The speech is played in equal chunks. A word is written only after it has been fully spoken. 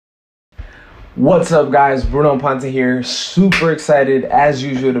What's up, guys? Bruno Aponte here. Super excited as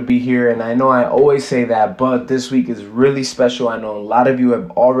usual to be here, and I know I always say that, but this week is really special. I know a lot of you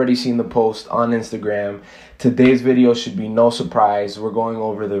have already seen the post on Instagram. Today's video should be no surprise. We're going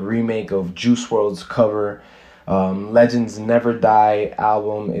over the remake of JuiceWrld's cover, Legends Never Die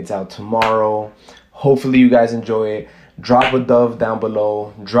album. It's out tomorrow. Hopefully you guys enjoy it. Drop a dove down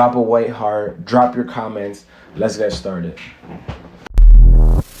below, drop a white heart, drop your comments. Let's get started.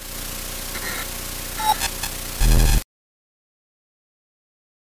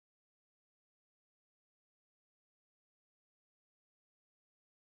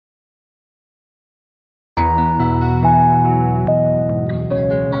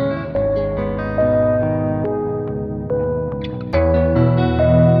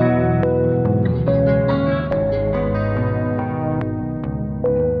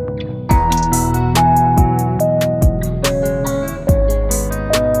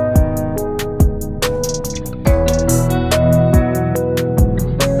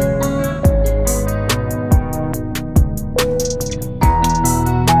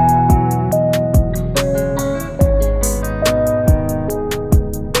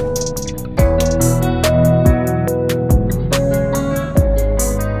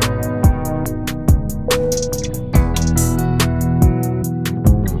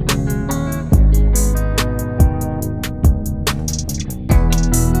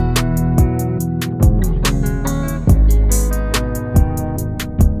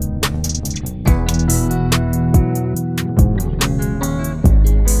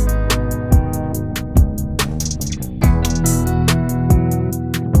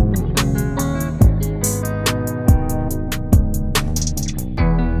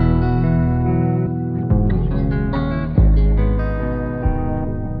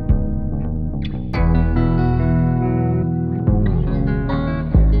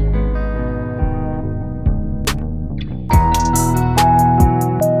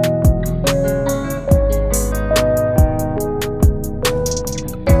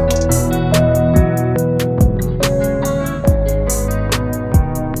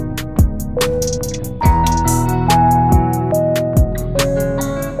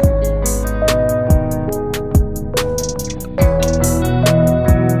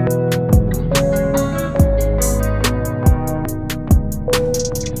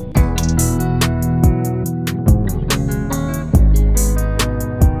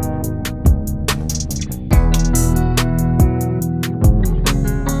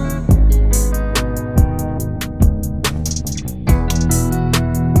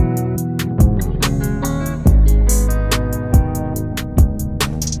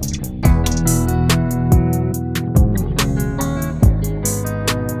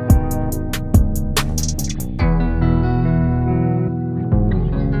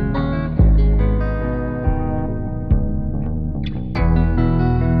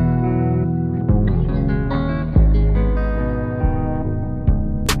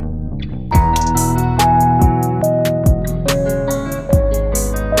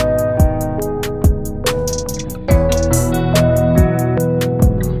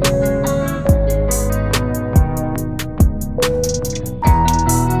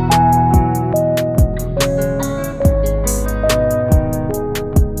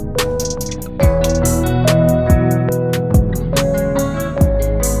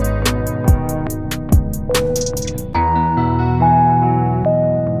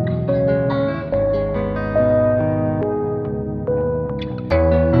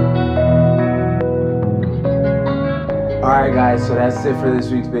 Alright guys, so that's it for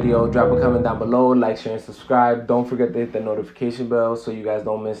this week's video. Drop a comment down below, like, share, and subscribe. Don't forget to hit the notification bell so you guys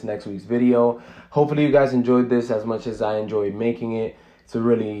don't miss next week's video. Hopefully you guys enjoyed this as much as I enjoyed making it. It's a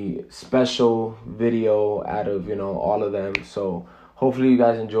really special video out of, all of them. So hopefully you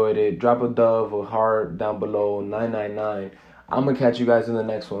guys enjoyed it. Drop a dove or heart down below, 999. I'm going to catch you guys in the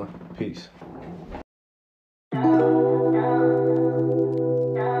next one. Peace.